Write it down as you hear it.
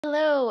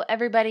Hello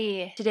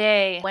everybody!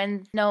 Tuesday.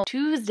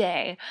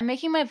 I'm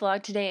making my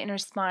vlog today in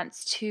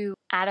response to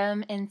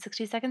Adam in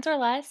 60 seconds or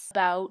less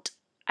about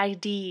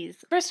IDs.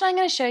 First one I'm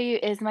going to show you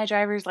is my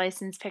driver's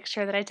license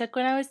picture that I took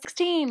when I was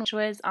 16, which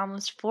was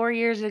almost 4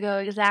 years ago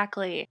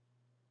exactly.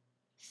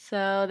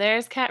 So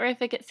there's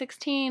catrific at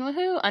 16,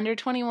 woohoo, under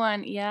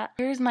 21, yeah.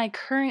 Here's my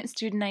current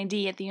student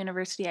ID at the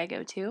university I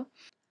go to.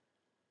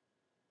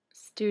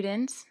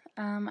 Student.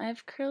 I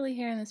have curly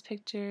hair in this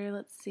picture,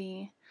 let's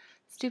see.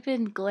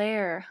 Stupid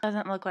glare.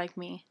 Doesn't look like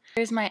me.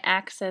 Here's my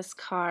access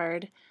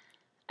card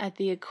at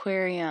the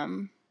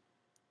aquarium.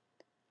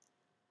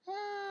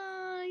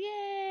 Oh,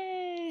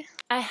 yay!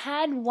 I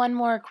had one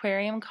more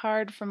aquarium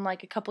card from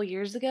like a couple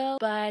years ago,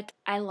 but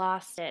I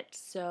lost it,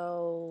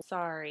 so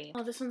sorry.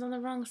 Oh, this one's on the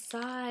wrong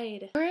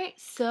side. Alright,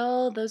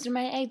 so those are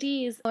my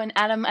IDs. Oh, and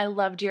Adam, I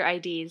loved your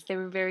IDs. They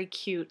were very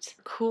cute.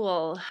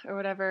 Cool, or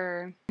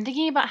whatever. I'm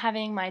thinking about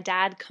having my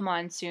dad come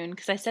on soon,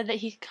 because I said that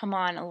he could come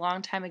on a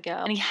long time ago,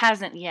 and he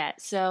hasn't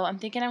yet. So I'm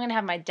thinking I'm gonna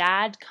have my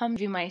dad come,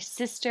 maybe my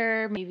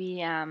sister,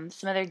 maybe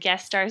some other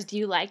guest stars. Do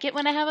you like it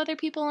when I have other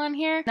people on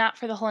here? Not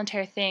for the whole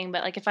entire thing,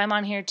 but like if I'm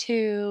on here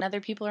too, and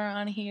other people are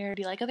on here,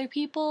 do you like other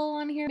people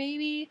on here,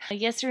 maybe?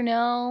 Yes or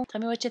no?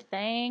 Tell me what you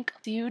think.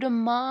 See you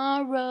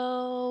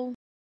tomorrow.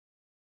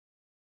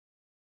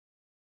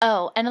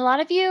 Oh, and a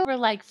lot of you were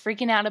like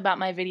freaking out about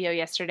my video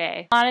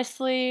yesterday.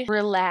 Honestly,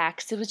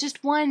 relax. It was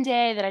just one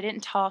day that I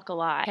didn't talk a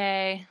lot,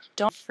 okay?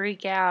 Don't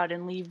freak out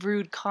and leave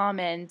rude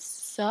comments.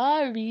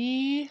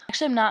 Sorry.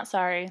 Actually, I'm not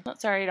sorry.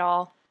 Not sorry at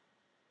all.